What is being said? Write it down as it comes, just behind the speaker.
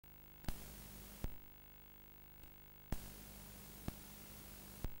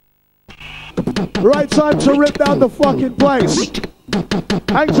Right time to rip down the fucking place.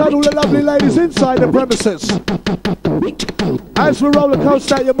 Hang tight all the lovely ladies inside the premises. As we roller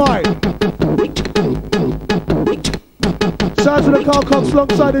coaster out your mind. Sounds of the Carl Cox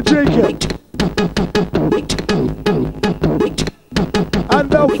alongside the G-Kit. And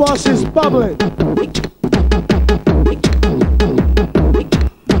Belfast is bubbling.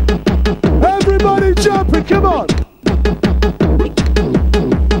 Everybody jumping, come on.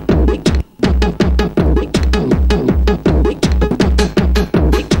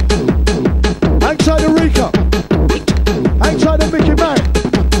 Hang tight to Rika. Hang tight to Mickey Mac.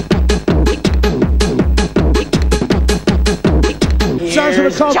 Sounds of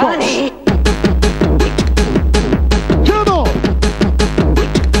the Carl Cox.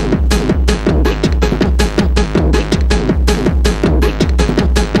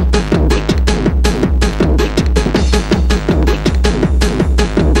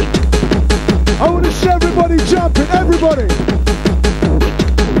 Everybody!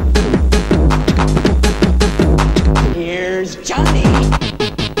 Here's Johnny!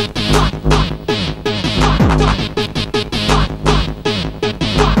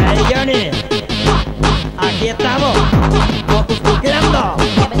 Hey Johnny! Aquí estamos! ¡Cox Vengeance!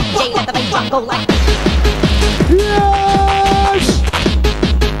 Yes!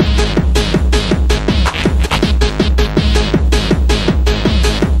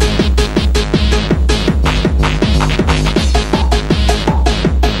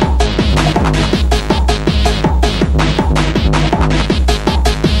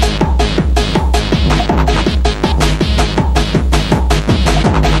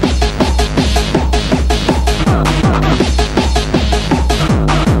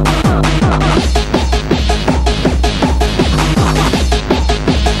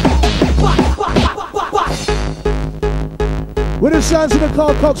 With the sounds of the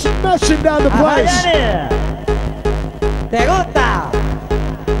Carl Cox smashing down the place. ¿Te gusta?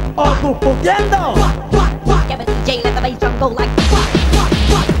 ¿O tú pudiendo? Kevin DJ, let the bass drum go like.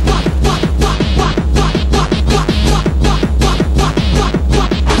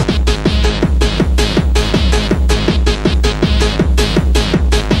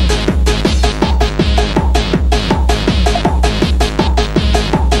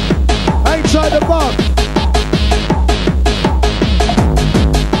 Inside the bar.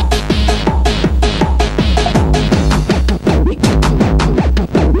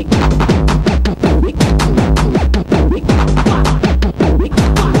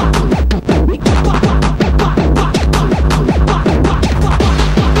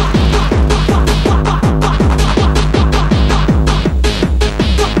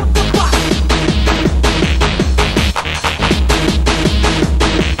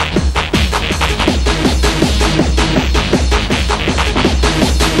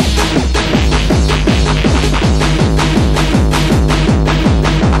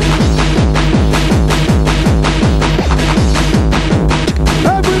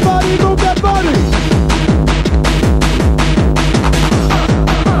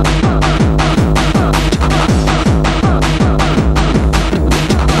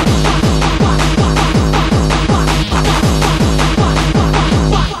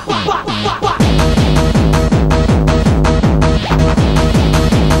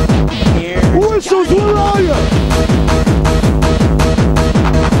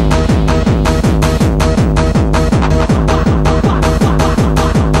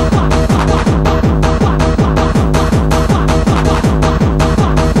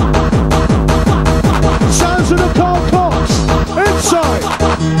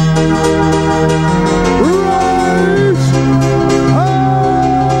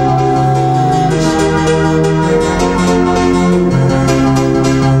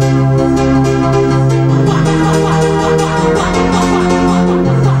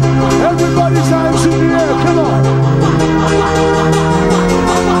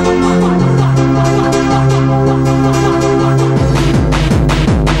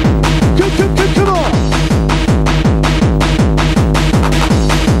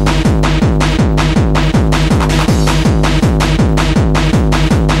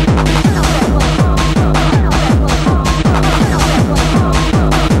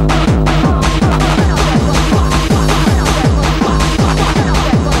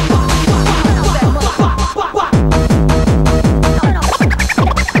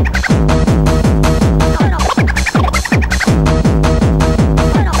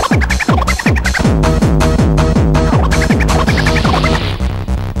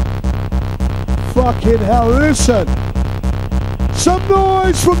 Fucking hell, listen. Some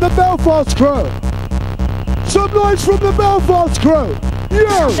noise from the Belfast crew. Some noise from the Belfast crew.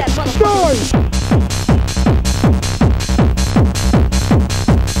 Yo, noise.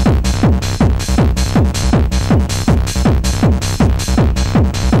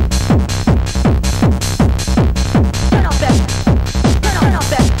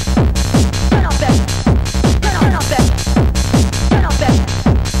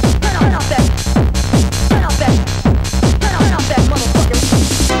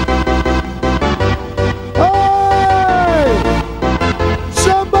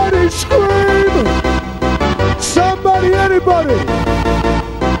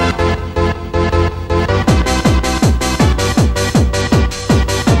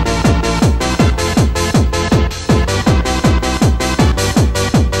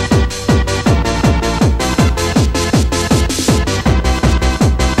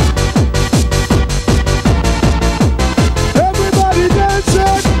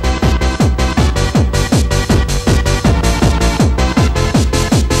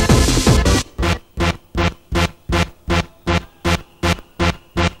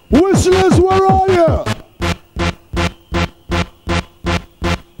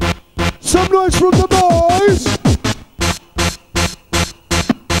 noise from the boys.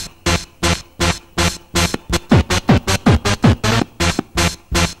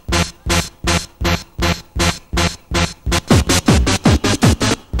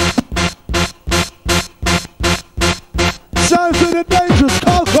 Sounds of the dangerous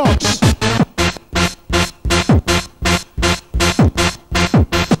Carl Cox.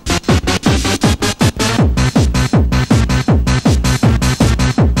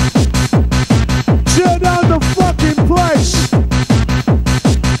 Tear down the fucking place.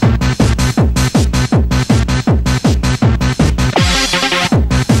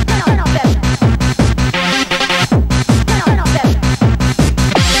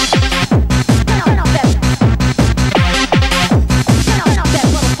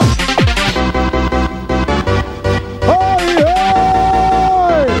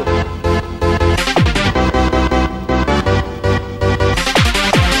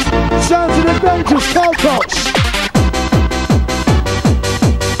 Sounds of the dangerous Carl Cox.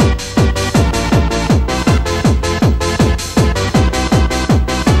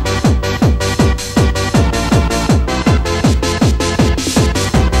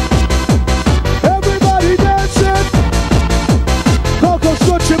 Everybody dancing. Carl Cox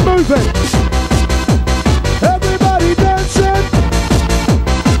got you moving. Everybody dancing.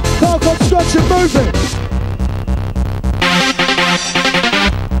 Carl Cox got you moving.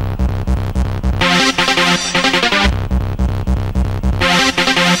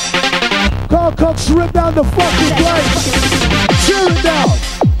 Carl Cox rip down the fucking place. Tear it down.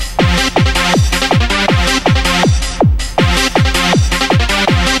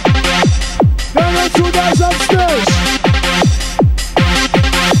 Then let's two guys upstairs.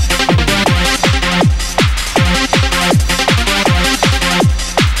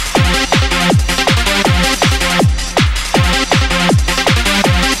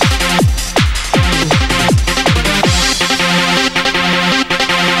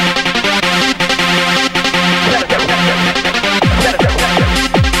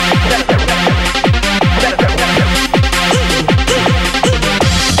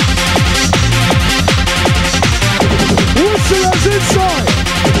 Whistlers inside.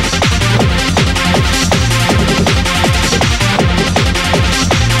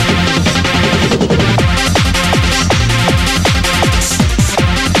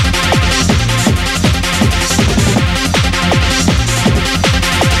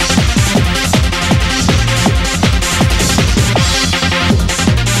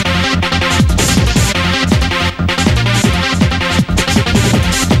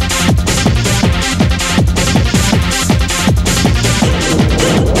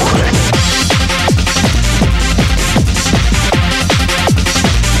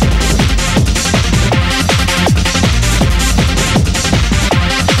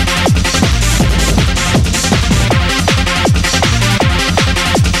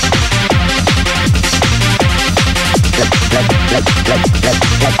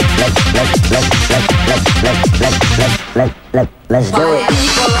 Let's do it.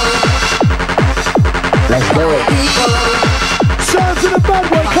 Let's do it. Sounds in the bad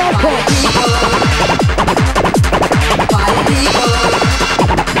way, Carl Cox.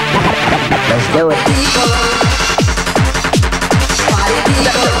 Let's do it.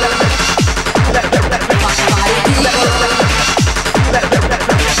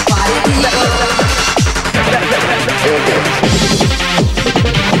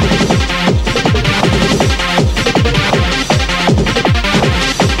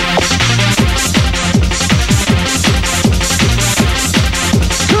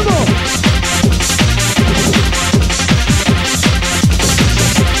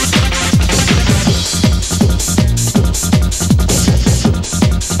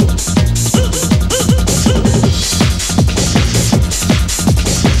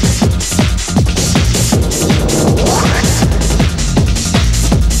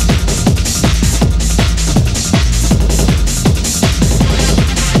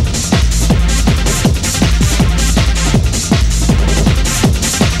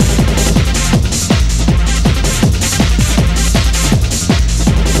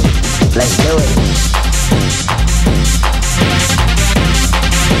 Let's do it.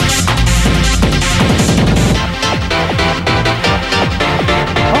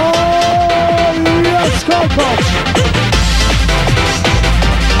 Oh, yes, Carl Cox.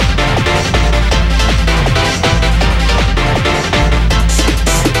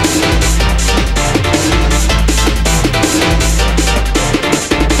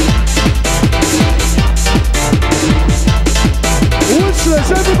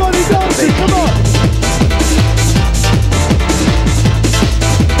 Whistlers, everybody dancing, come on.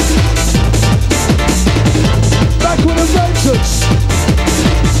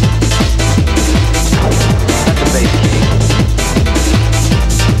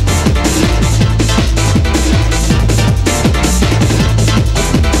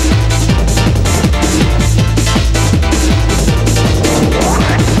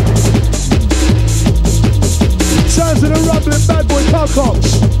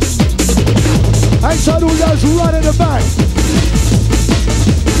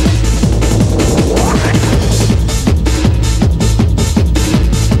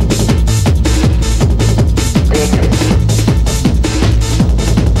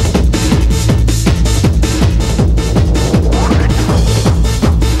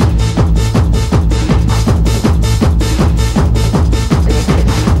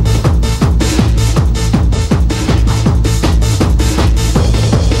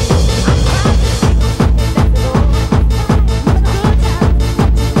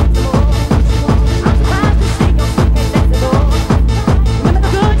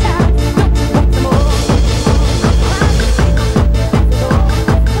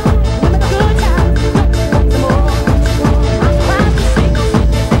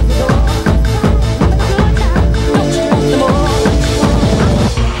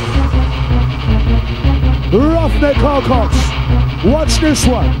 Carl Cox. Watch this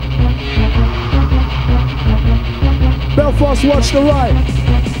one. Belfast, watch the right.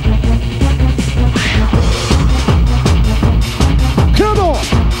 Come on.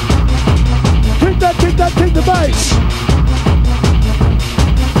 Kick the bass.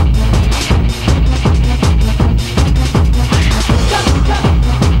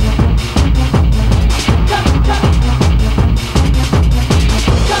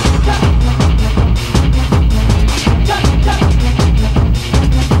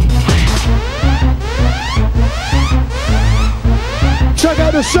 Check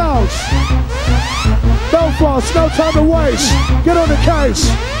out the sounds. Belfast, no time to waste. Get on the case.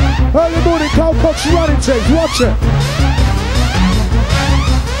 Early morning, Carl Cox running things. Watch it.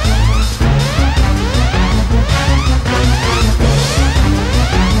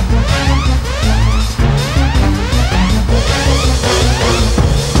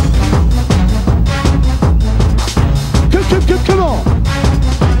 Come on.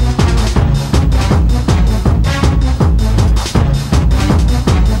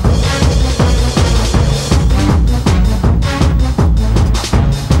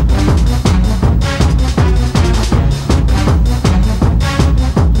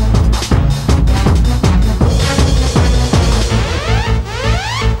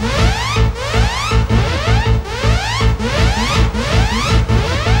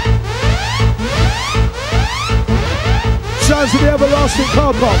 To the everlasting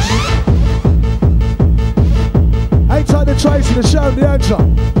Carl Cox. Ain't time to trace the show and the answer.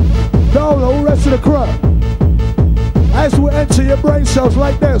 No, the whole rest of the crew. As we enter your brain cells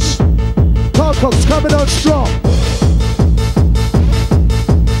like this, Carl Cox coming on strong.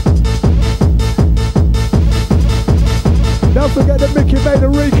 Don't forget that Mickey made a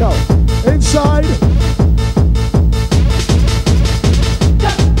Rico. Inside.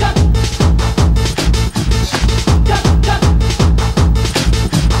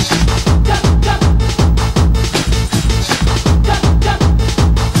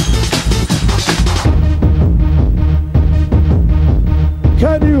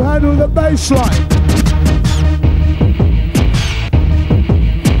 Can you handle the bass line?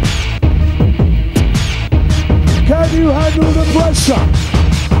 Can you handle the pressure?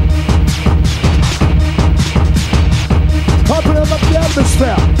 Pumping up the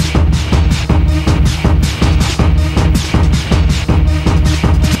atmosphere.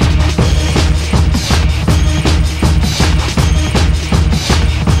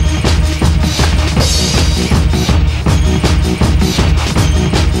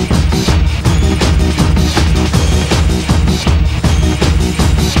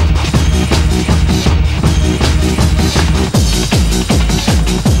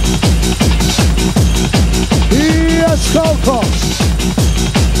 Carl Cox.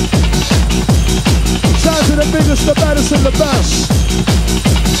 Sounds of the biggest, the baddest, and the best.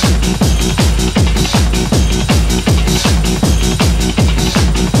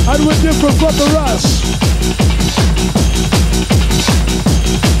 And we're different from the rest.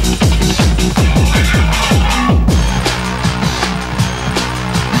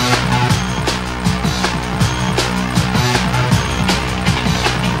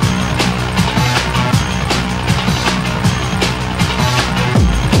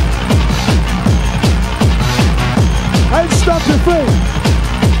 Stop your feet.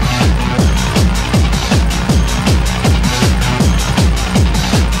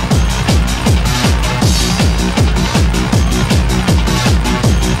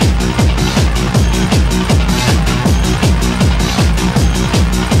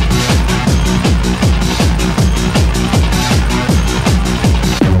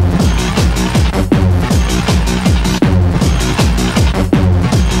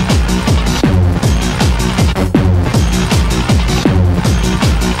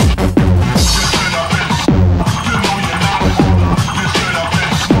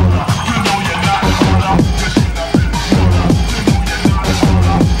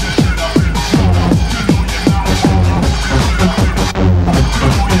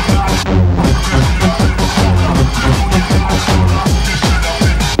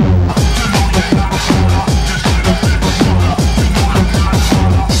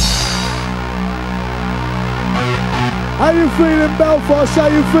 How you feeling, Belfast? How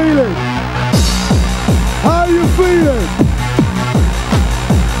you feeling? How you feeling?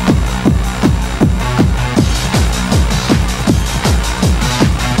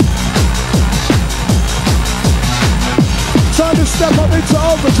 Time to step up into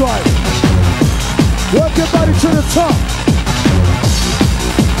overdrive. Work your body to the top.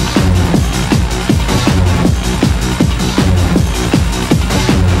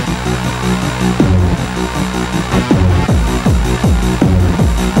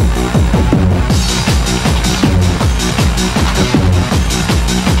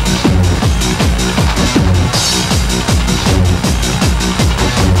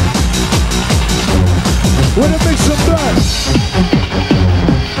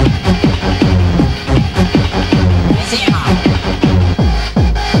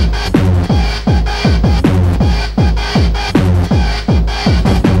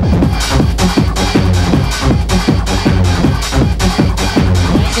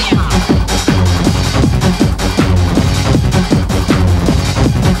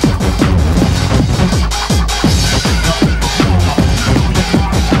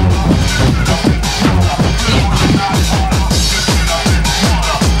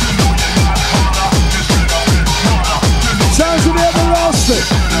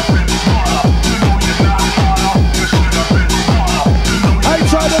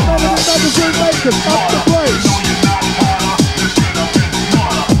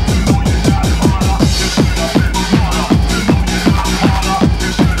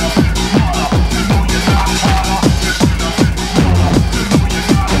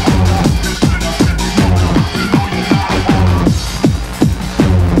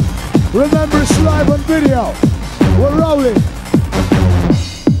 We're rolling.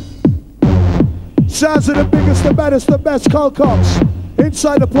 Sounds of the biggest, the baddest, the best. Carl Cox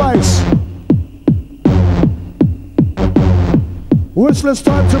inside the place. Whistlers,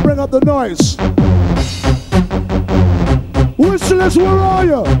 time to bring up the noise. Whistlers, where are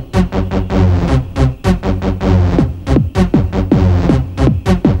you?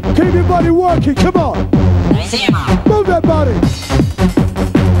 Keep your body working, come on. Move that body.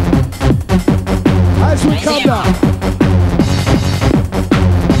 As we come down.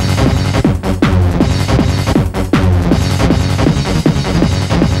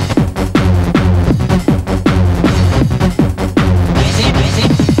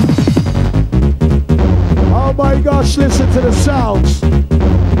 Oh my gosh, listen to the sounds.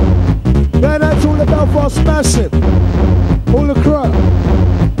 Yeah, that's all the Belfast massive. All the crowd.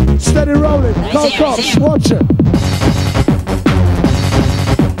 Steady rolling. Carl Cox, watch it.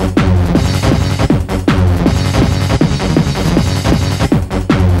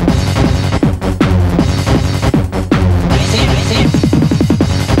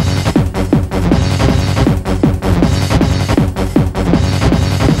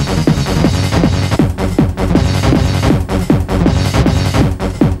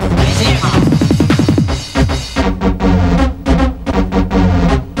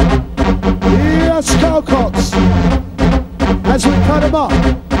 As we cut him up.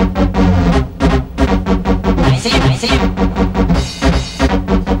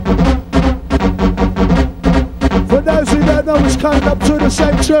 For those who don't know, it's coming up to the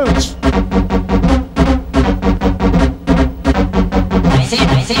same tunes.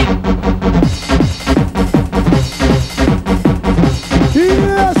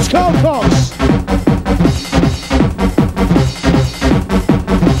 Yes, Carl Cox.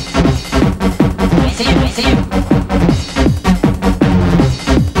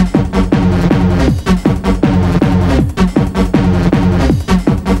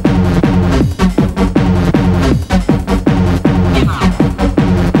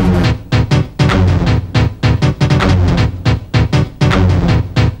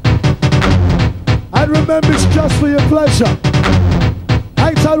 Remember, it's just for your pleasure.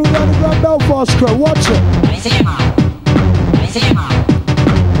 Hang tight with the underground Belfast crew. Watch it.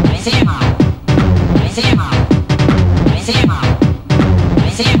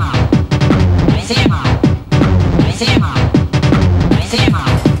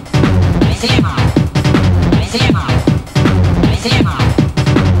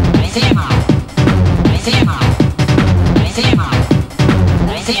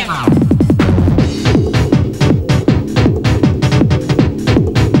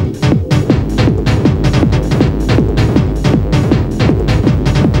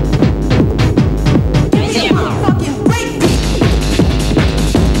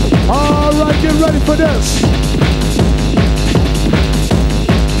 For this.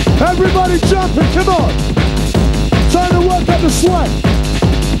 Everybody jumping, come on. Time to work up the sweat.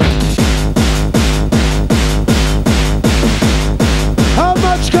 How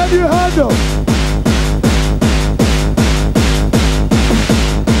much can you handle?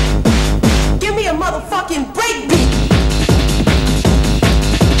 Give me a motherfucking breakbeat.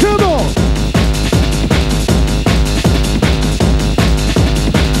 Come on.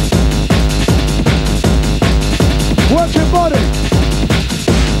 Work your body.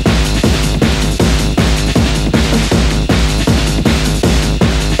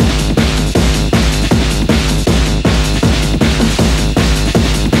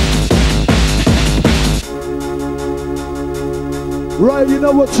 Right, you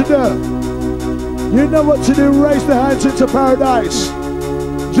know what to do. You know what to do. Raise the hands into paradise.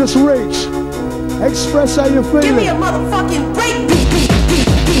 Just reach. Express how you're feeling. Give me a motherfucking breakbeat.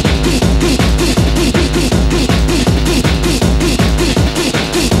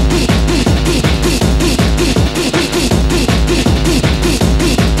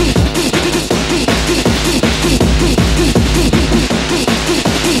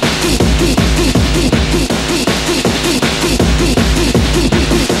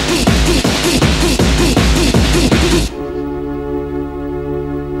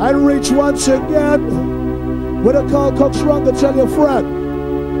 And reach once again with a Carl Cox run to tell your friend.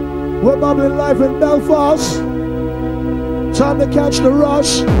 We're bubbling live in Belfast. Time to catch the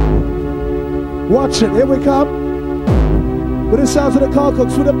rush. Watch it, here we come. With the sounds of the Carl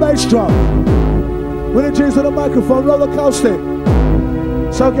Cox with the bass drum. With the G's on the microphone, roller coasting.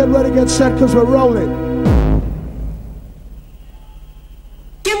 So get ready, get set, cause we're rolling.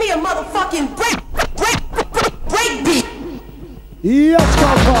 Give me a motherfucking break beat. Yes,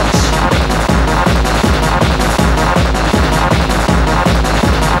 Carl Cox.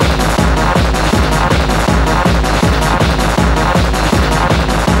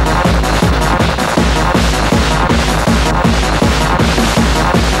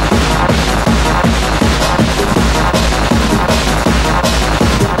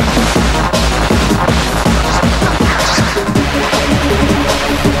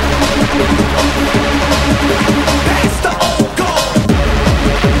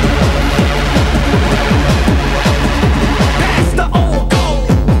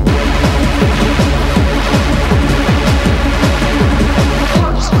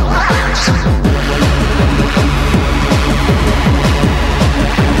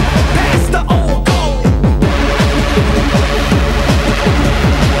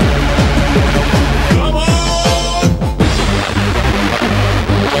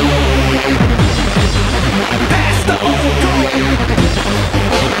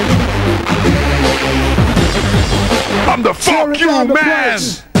 you, man.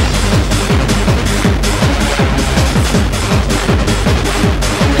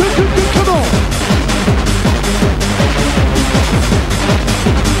 Come on.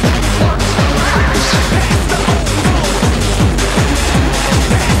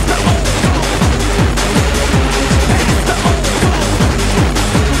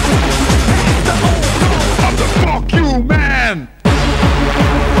 I'm the fuck you, man.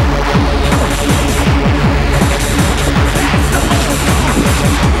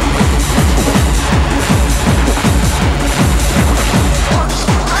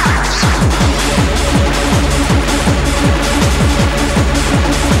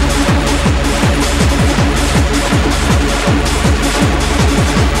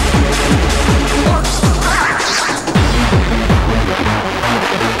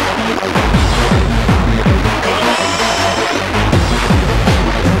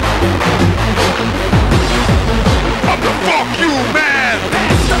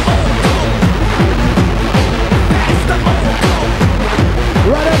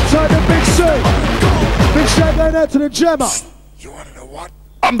 To the Gemma. You wanna know what?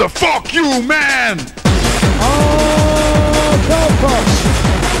 I'm the fuck you, man. Oh, Carl Cox.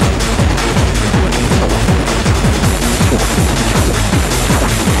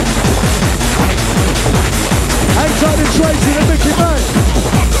 Hang tight to Tracy and Mickey Man.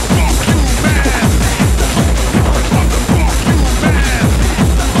 I'm the fuck you, man. I'm the fuck you, man.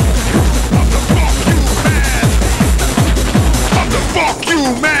 I'm the fuck you, man. I'm the fuck you,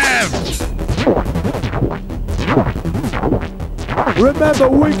 man. Remember,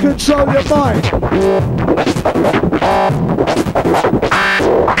 we control your mind.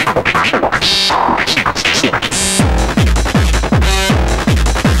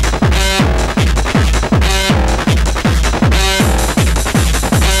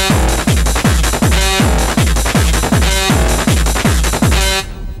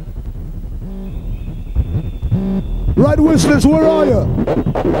 Right, Whistlers, where are you?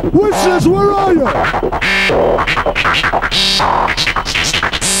 Whistlers, where are you?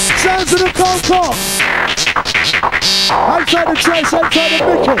 Sounds of the Carl Cox. Hang tight to Trace, hang tight to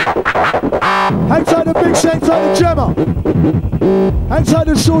Mickey. Hang tight to Big, hang tight to Gemma. Hang tight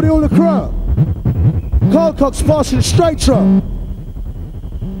to Shorty, all the crew. Carl Cox passing straight through.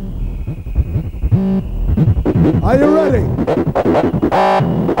 Are you ready?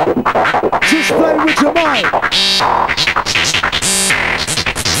 Just play with your mind.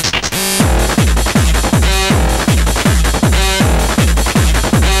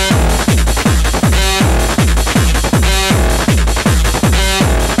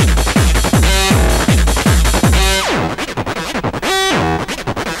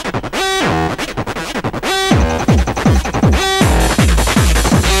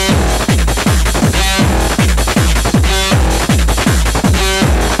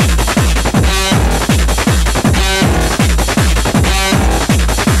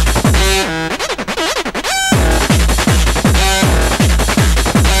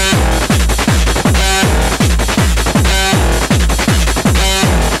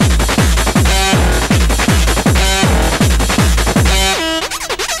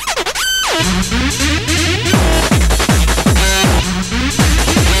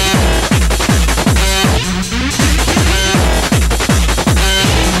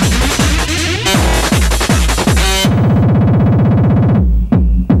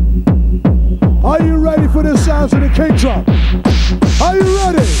 King drop. Are you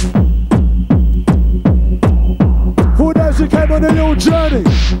ready? For those who came on a little journey.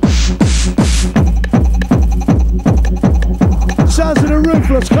 Sounds of the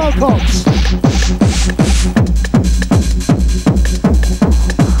Ruthless, Carl Cox.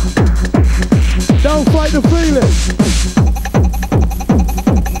 Don't fight the feeling.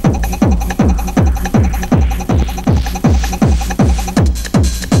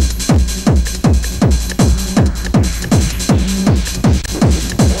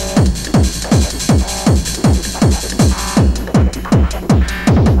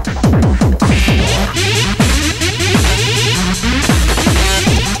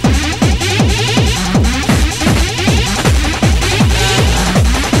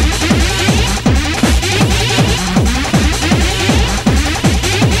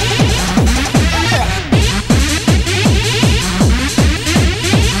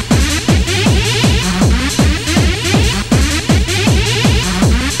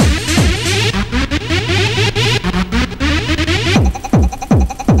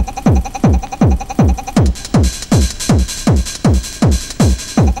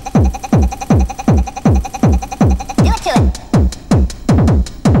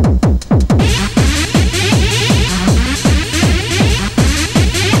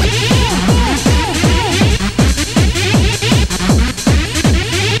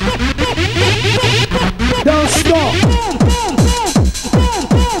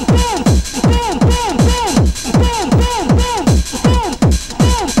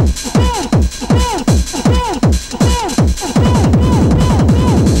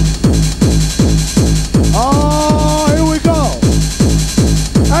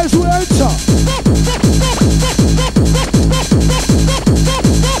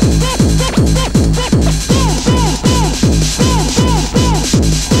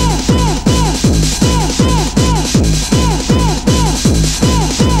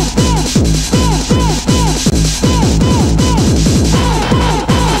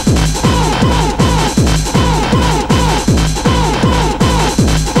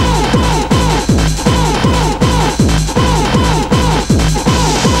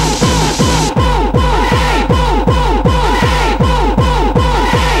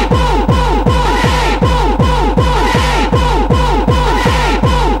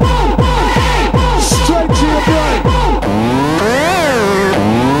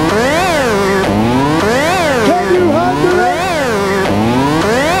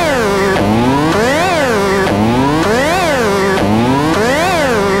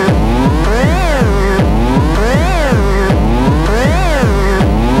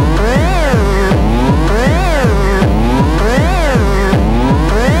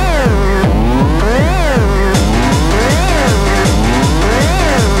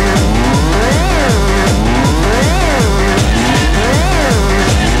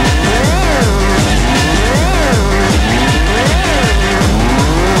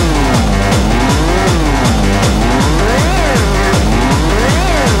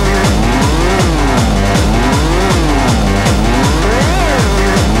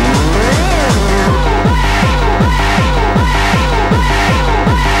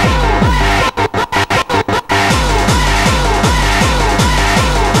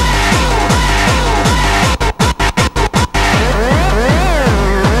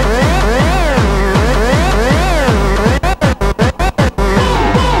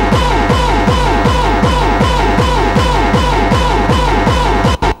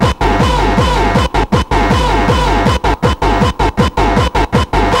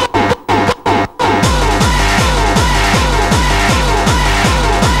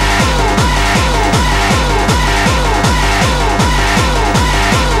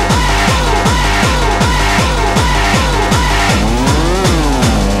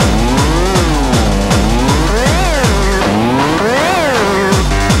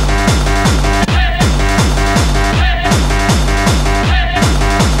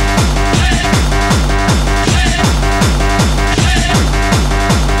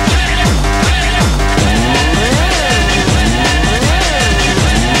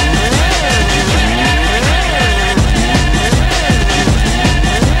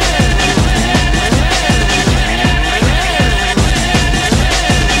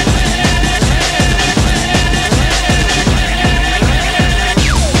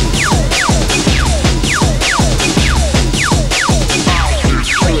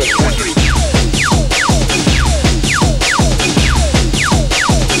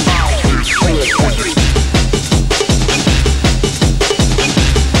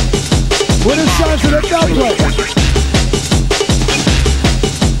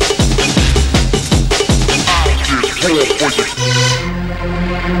 Sounds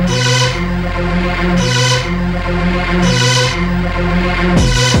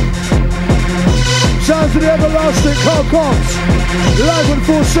of the everlasting Carl Cox, live with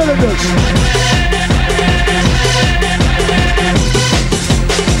 4 cylinders.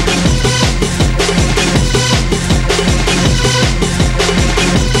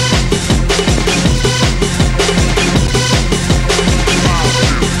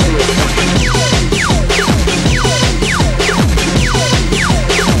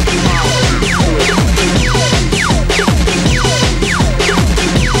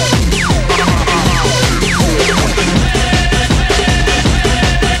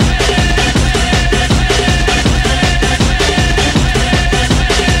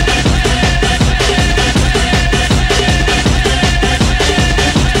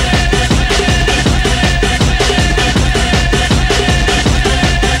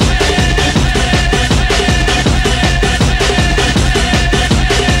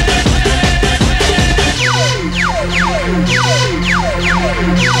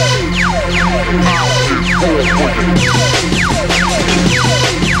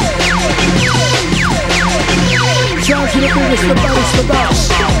 Sounds of the biggest, the baddest, the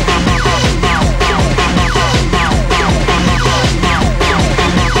best.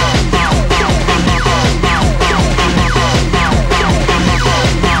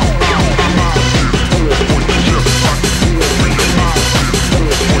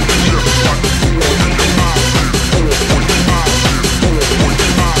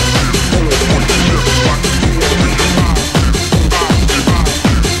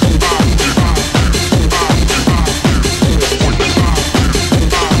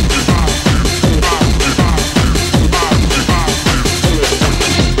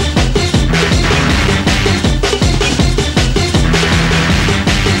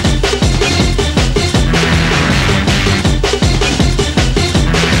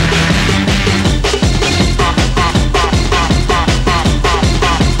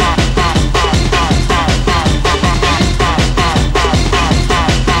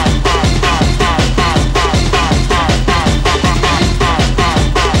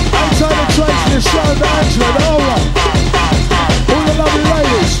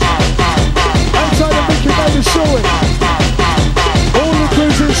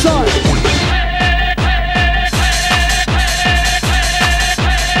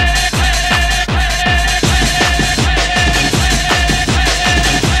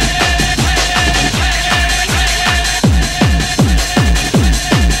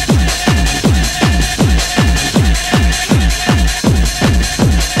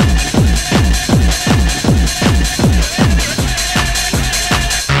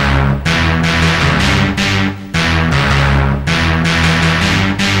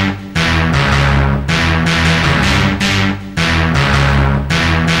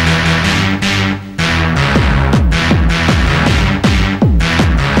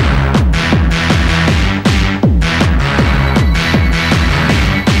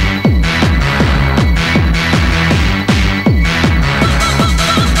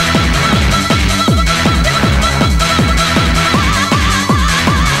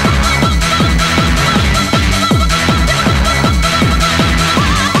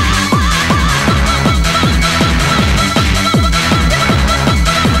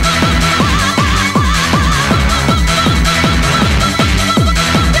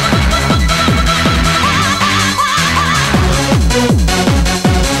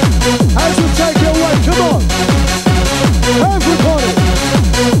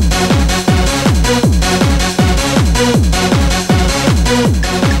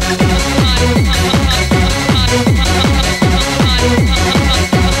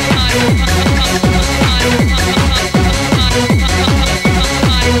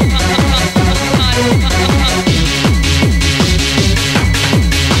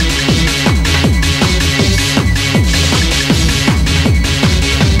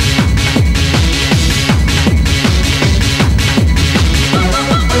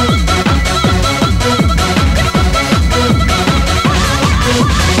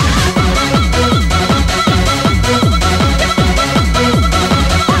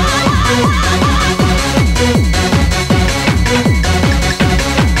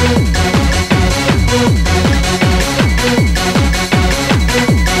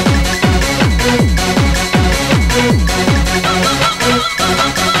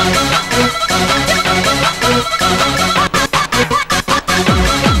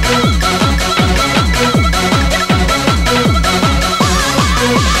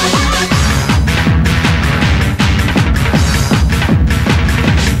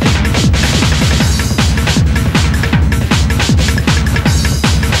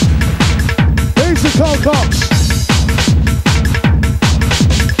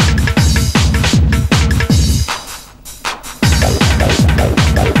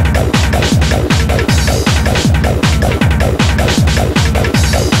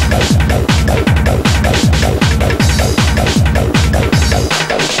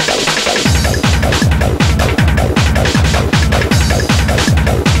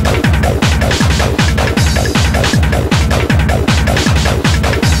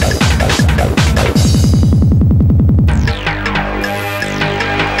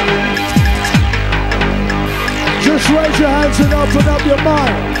 open up your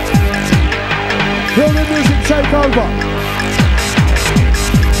mind. Feel the music take over.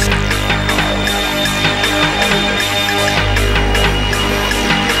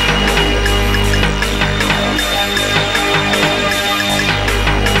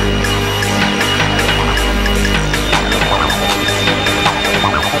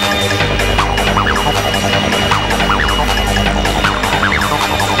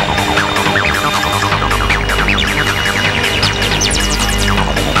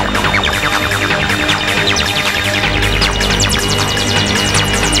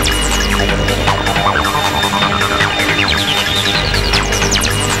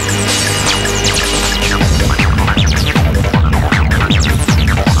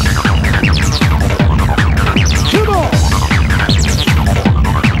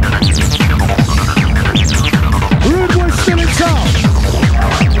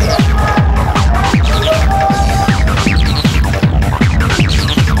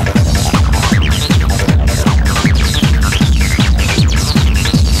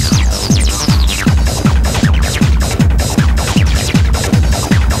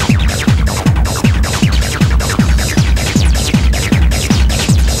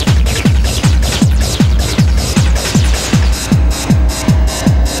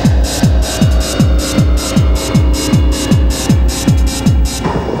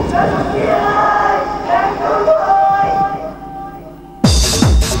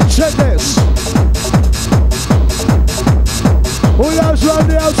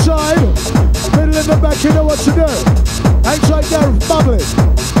 You know what to do. Outside there, bubbling.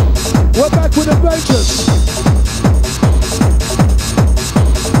 We're back with a vengeance.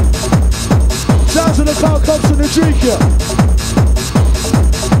 Sounds of the Carl Cox and the Drika.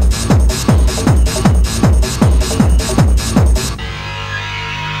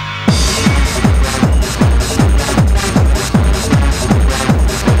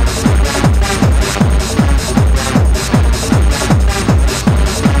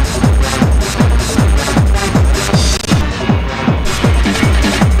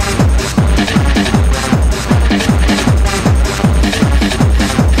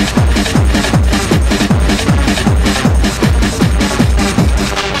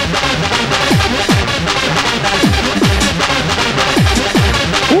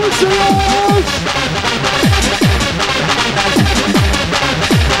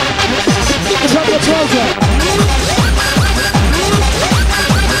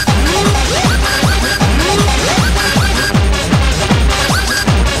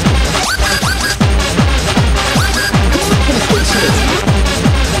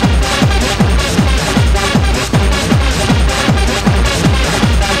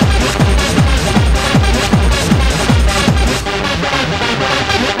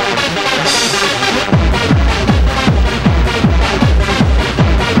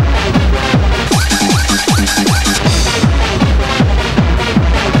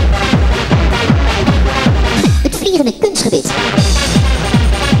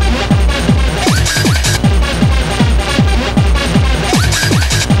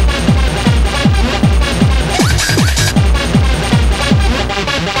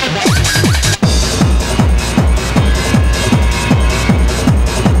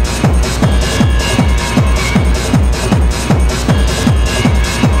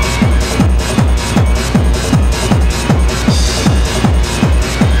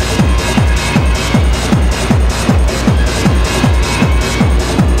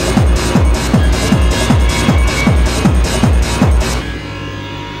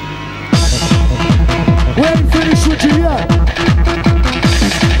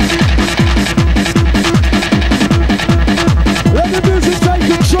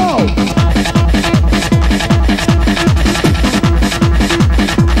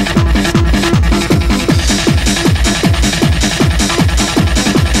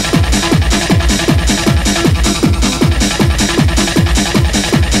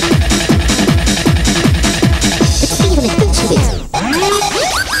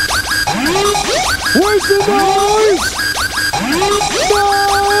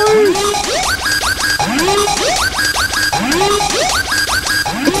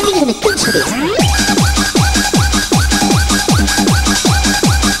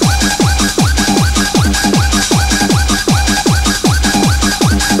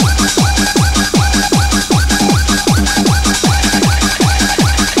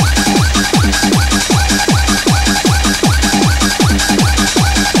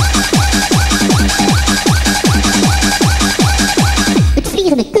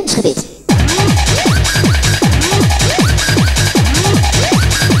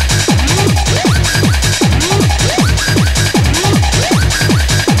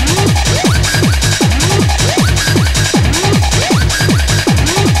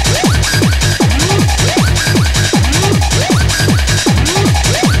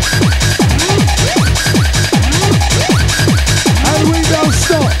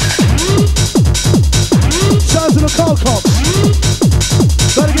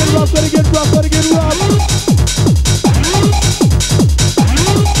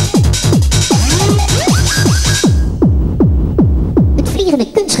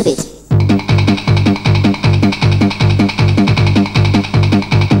 kunstgebied.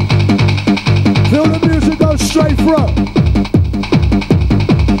 Feel the music go straight through.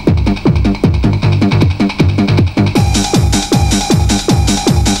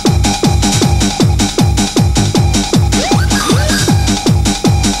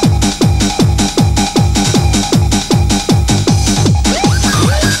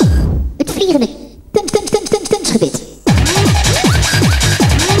 Het vliegende kunstgebied.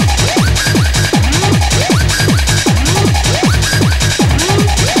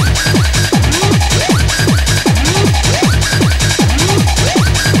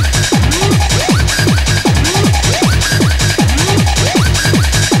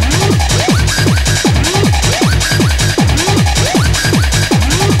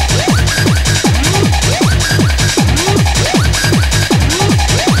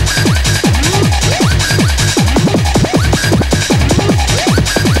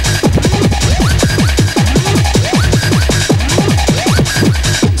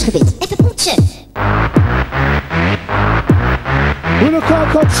 With a Carl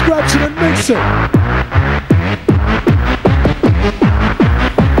Cox scratching and mixing.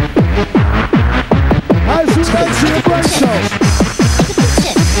 As we enter the break show.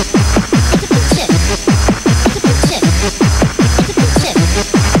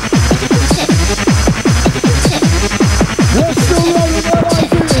 We're still rolling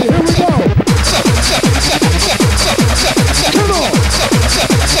LIV. Here we go. Come on.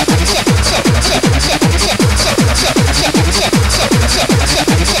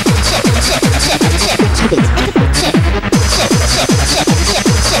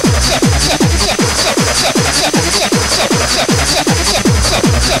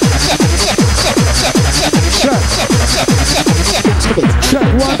 Check,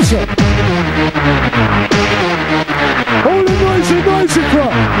 one check. All the noisy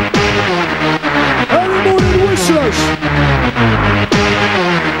crowd. Early morning whistlers.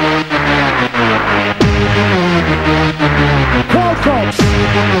 Carl Cox.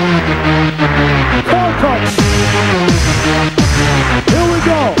 Carl Cox. Here we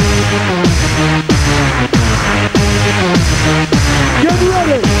go. Get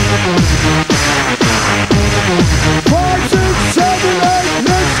ready. 5, 6, 7, 8,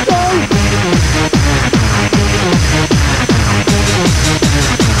 let's go!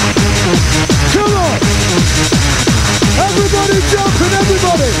 Come on! Everybody jumping,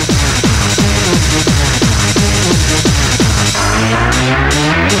 everybody!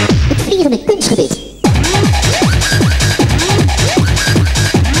 Het vliegende kunstgebied.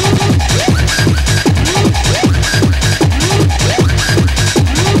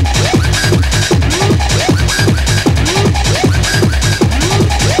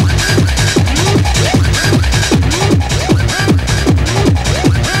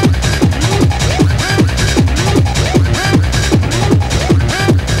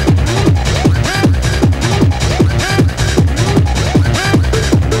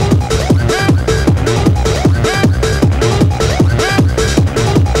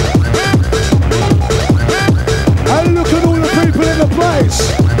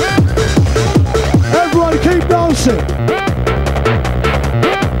 Everyone keep dancing.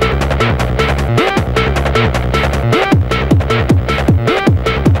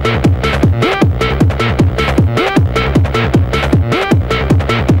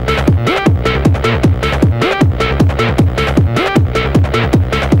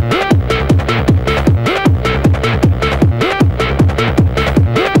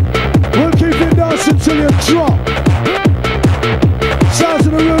 We'll keep it dancing till you drop. Sounds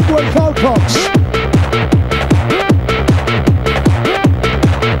in the room boy Carl Cox.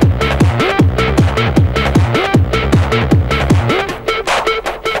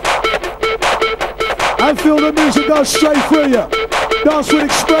 And feel the music go straight through you. Dance with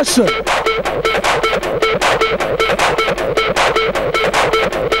expression.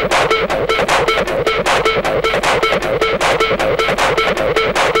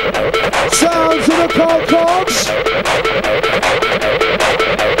 Sounds of the Carl Cox.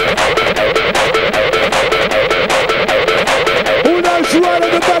 All those right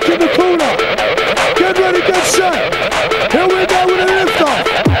at the back in the corner. Get ready, get set. Here we go with a lift off.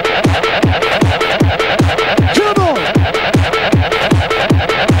 Come on.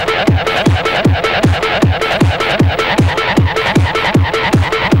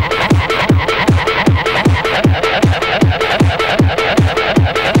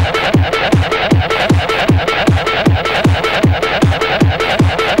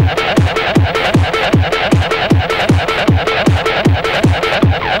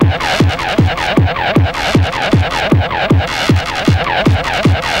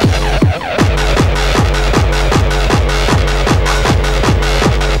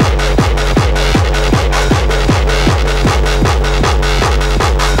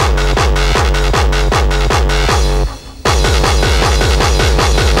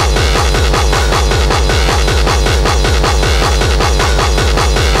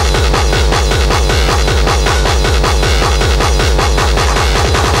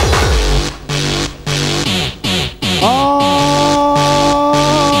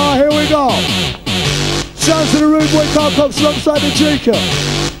 Carl Cox alongside the Jacob.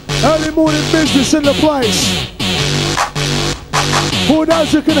 Early morning business in the place. Who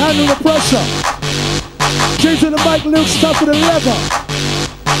knows who can handle the pressure? G to the mic, Luke's tougher than leather.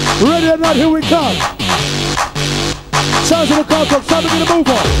 Ready or not, here we come. Sounds of the Carl Cox, time to get a move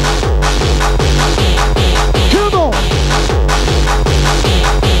on. Come on.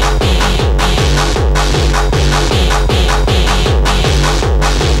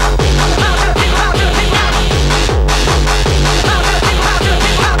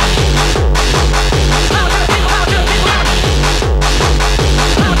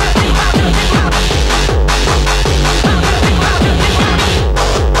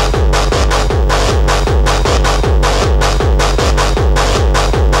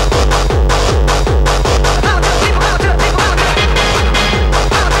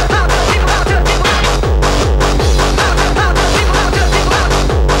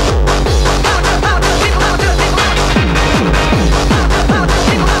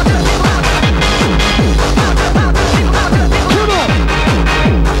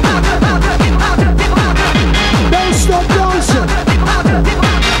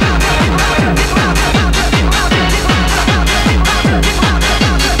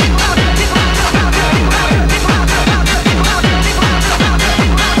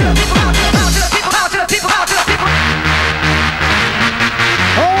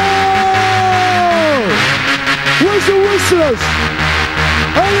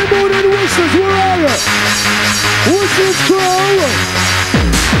 Early morning whistlers, where are you? Whistlers crow.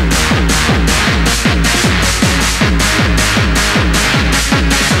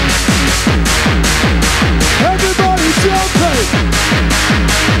 Everybody jumping.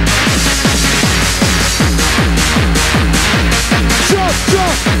 Jump,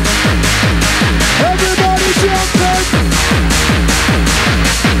 jump. Everybody jumping.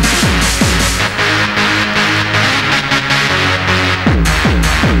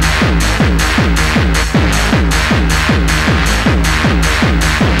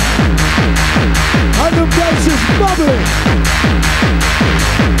 And the place is bubbling.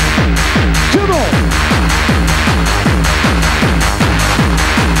 Come on.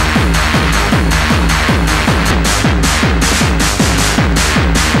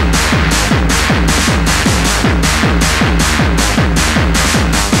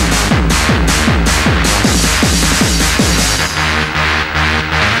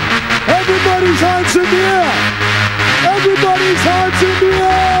 Everybody's hands in the air. Everybody's hands in the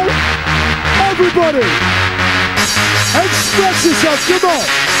air. Everybody, express yourself, come on.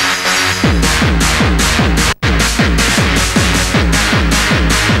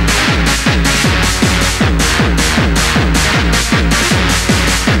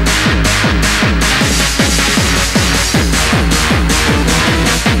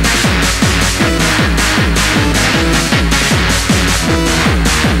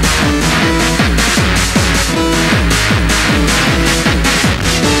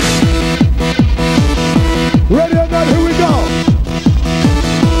 Ready or not, here we go.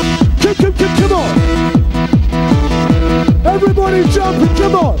 Come on. Everybody jumping,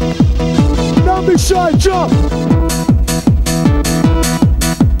 come on. Don't be shy, jump.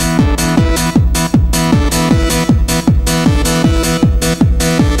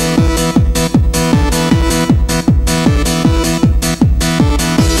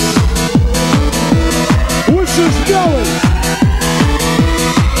 Whistles going.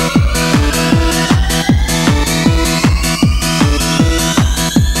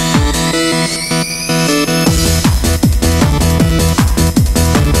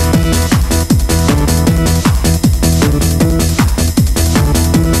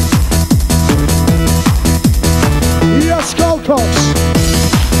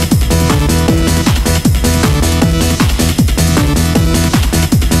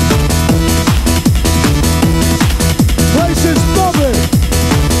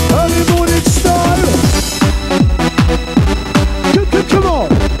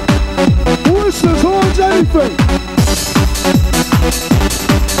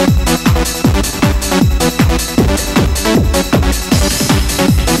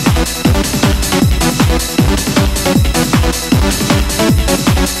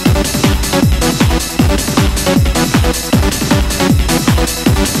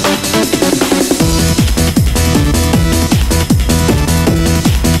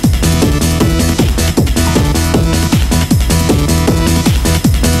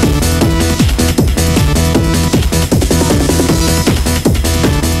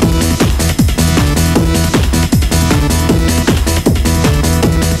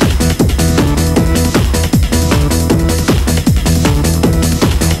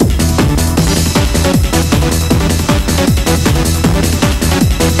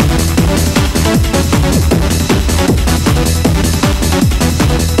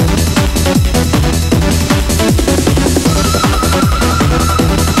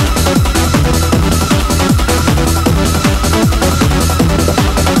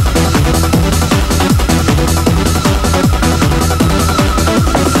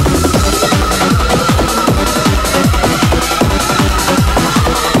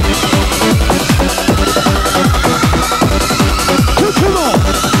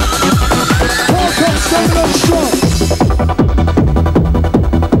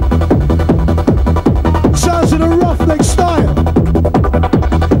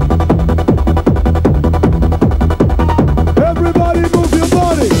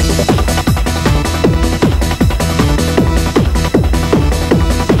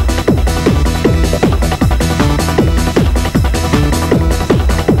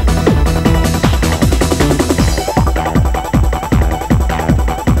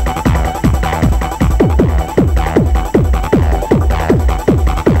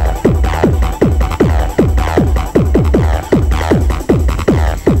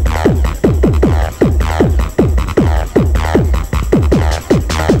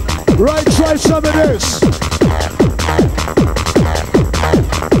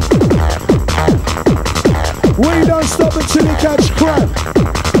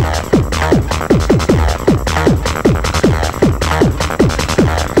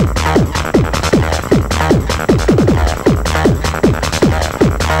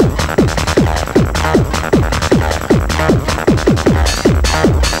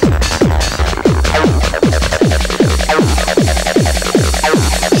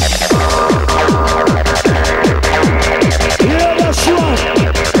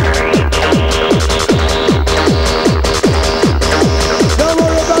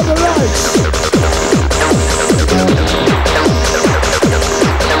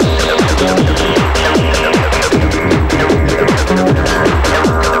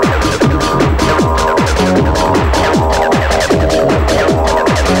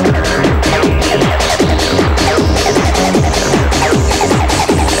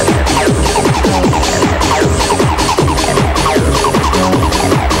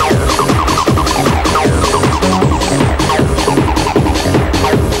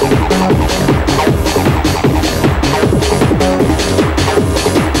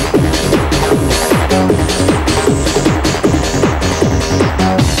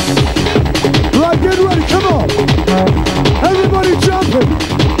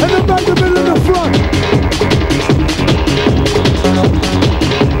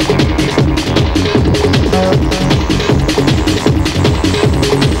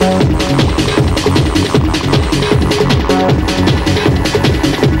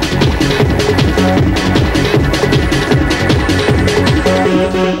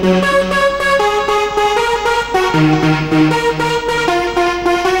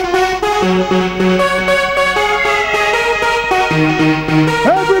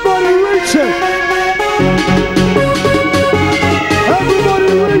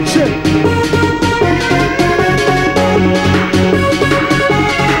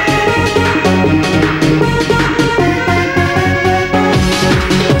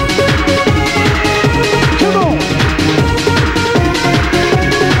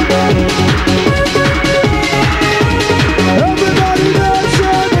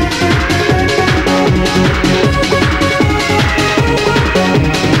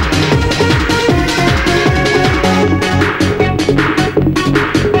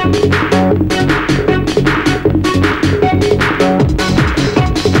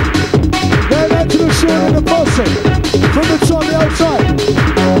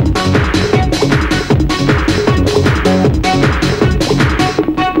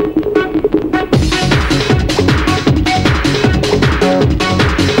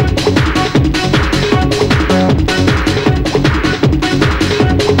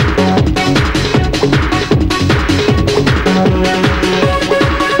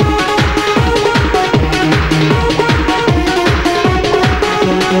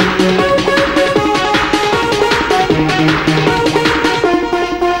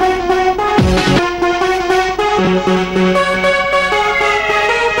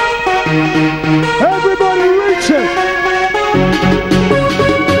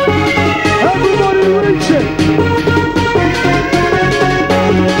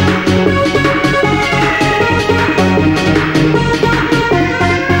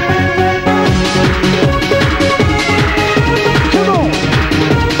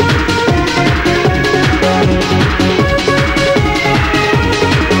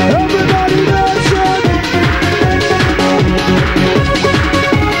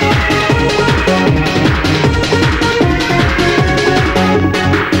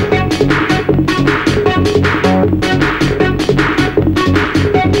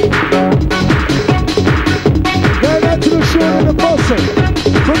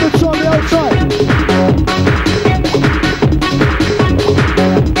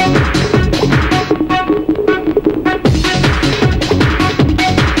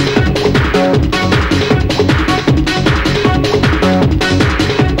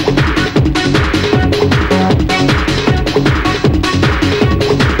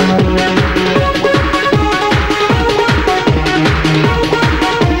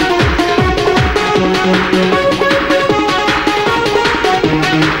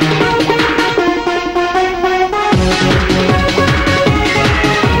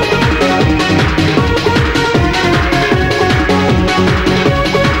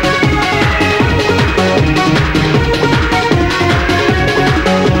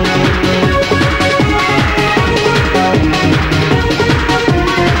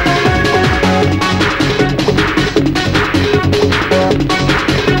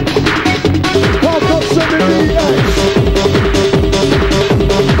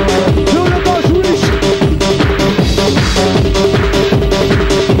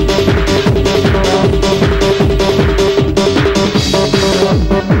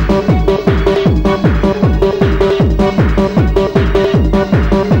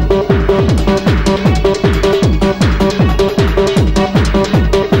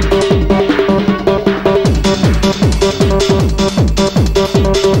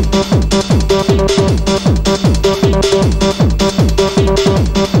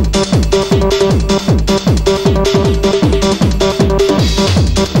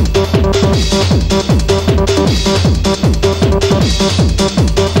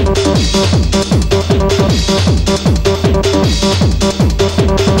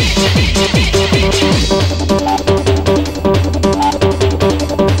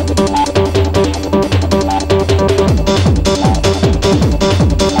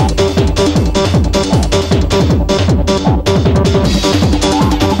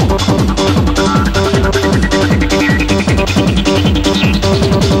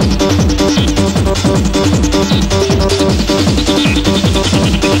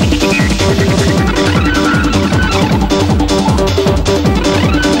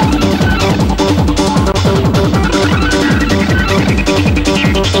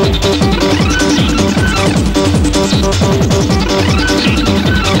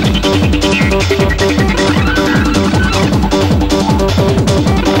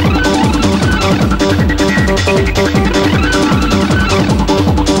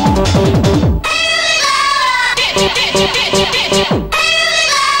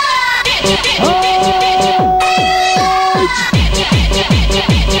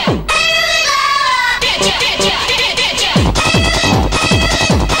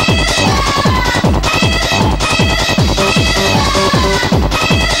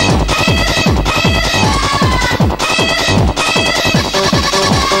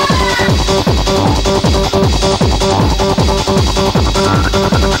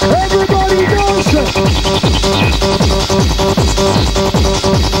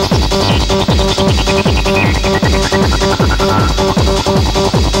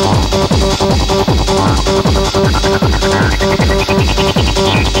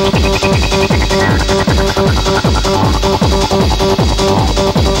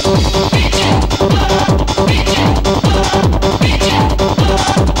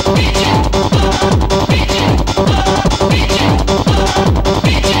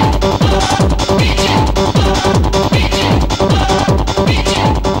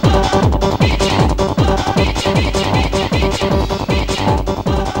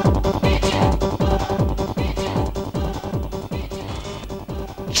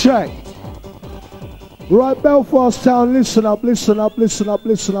 Check. Right, Belfast town, listen up, listen up, listen up,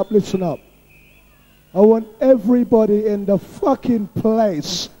 listen up, listen up. I want everybody in the fucking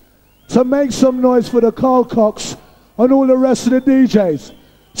place to make some noise for the Carl Cox and all the rest of the DJs.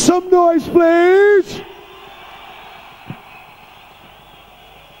 Some noise, please.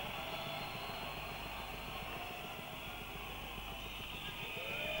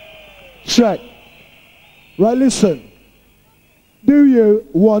 Check. Right, listen. Do you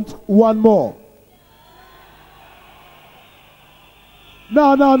want one more?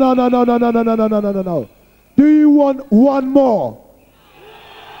 No. Do you want one more?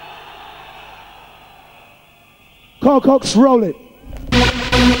 Carl Cox, roll it.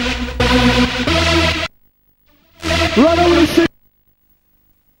 Right over the seat.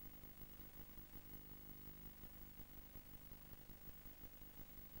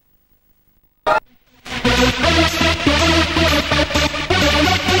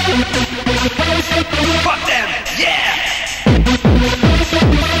 Fuck them, yeah!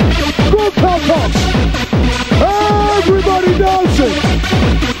 Go Carl Cox. Everybody dancing.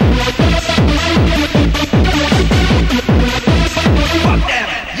 Fuck them,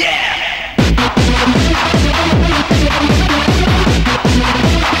 yeah!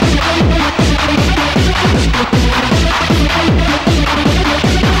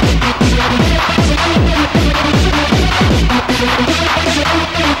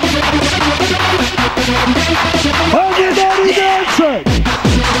 Everybody dancing.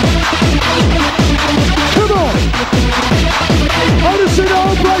 Come on. I want to see the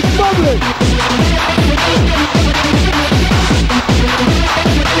whole place bubbling.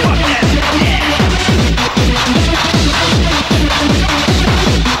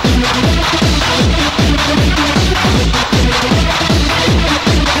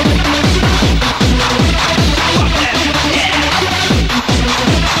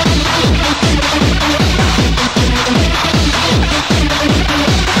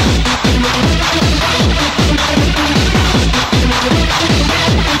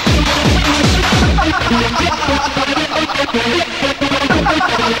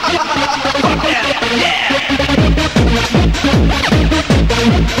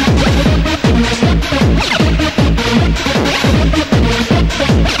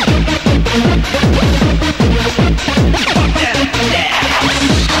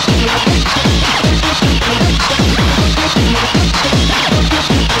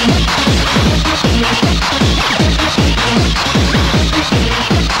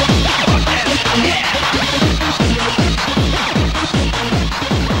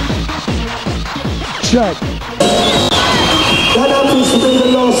 Check. That happens to be the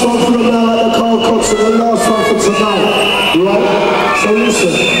last one for the man like the Carl Cox and the last one for tonight, right? So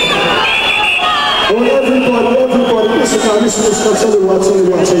listen. I want everybody, listen now, I'll tell you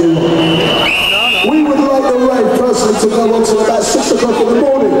what. We would like the rave person to go on till about 6 o'clock in the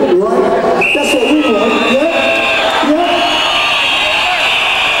morning, right? That's what we want, yeah?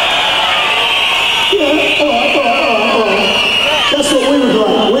 That's what we would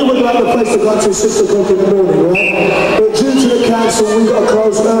like. We would like the place to go till 6 o'clock in the morning, right? But due to the council, we got to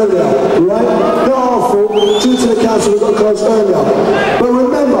close earlier, right? Not our fault, due to the council, we got to close earlier. But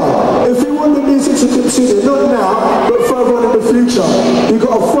remember, if you want the music to continue, not now, but further on in the future, you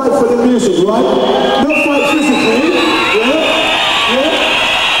got to fight for the music, right? Not fight physically, yeah?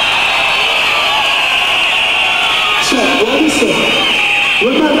 Check, well listen.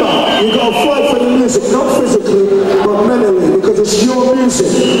 Remember, you got to fight for the music, not physically, but mentally, because it's your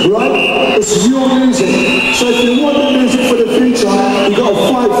music, right? It's your music. So if you want the music for the future, you got to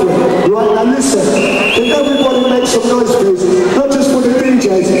fight for it, right? Now listen, can everybody make some noise, please? Not just for the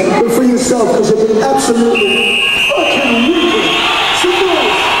DJs, but for yourself, because you've been absolutely fucking wicked. Some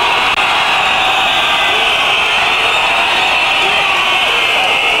noise.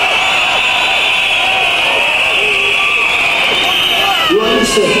 Right,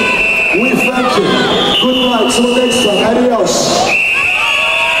 listen, we thank you. Good night, till next time, adios.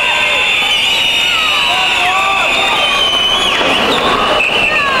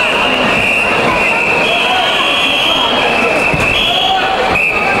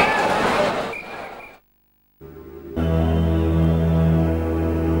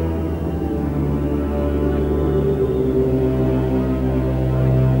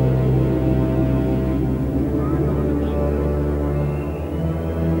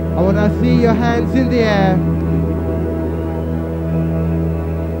 I want to see your hands in the air.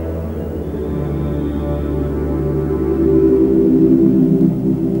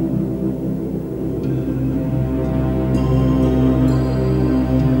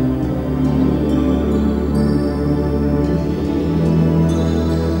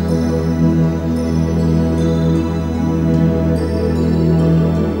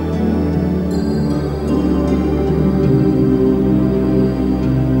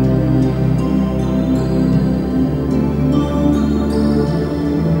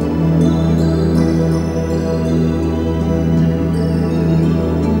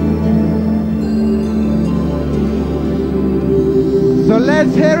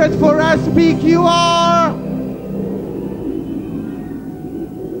 hear it for us, PQR!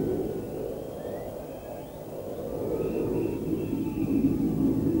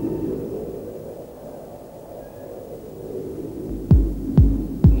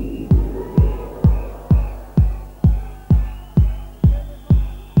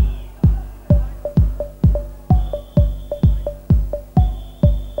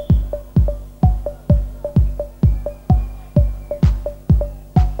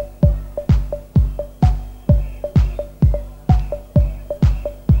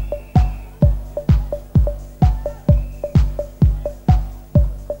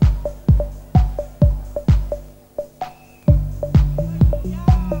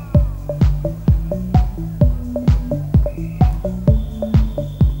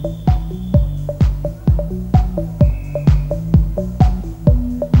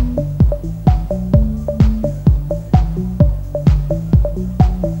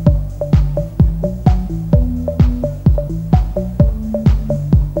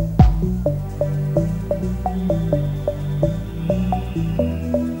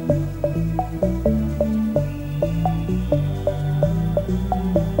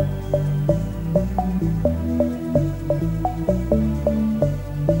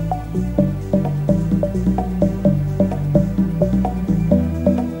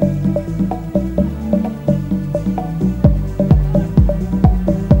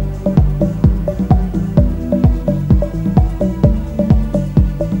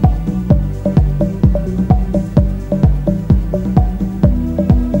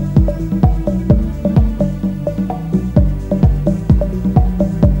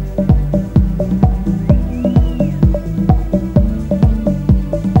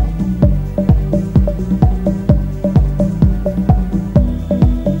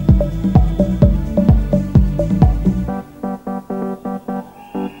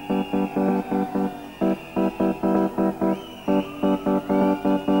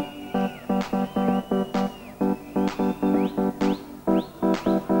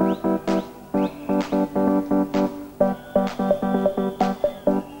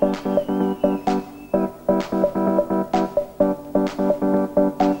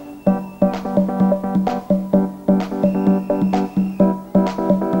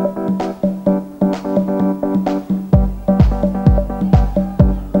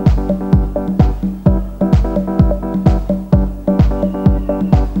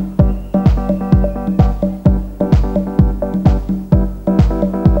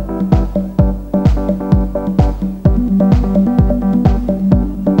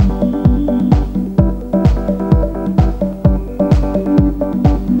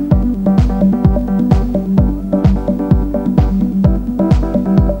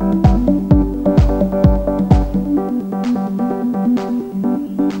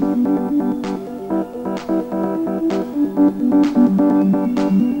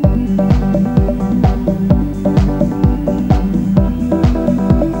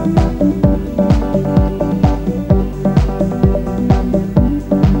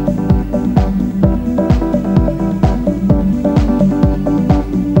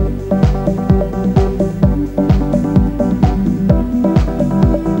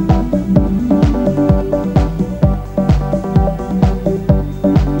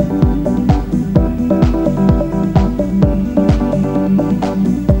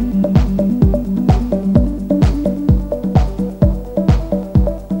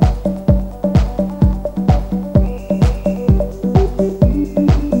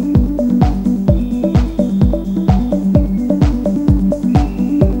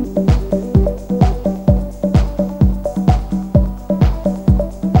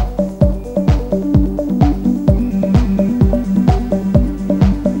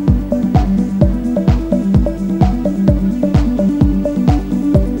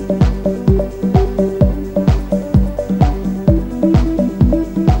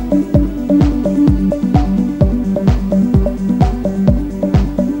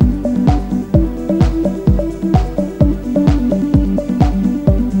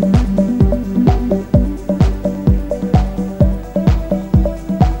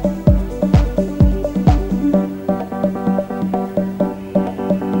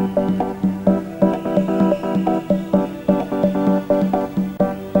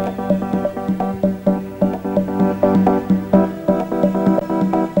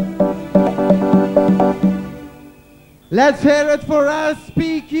 Let's hear it for us,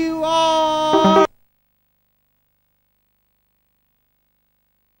 PQR!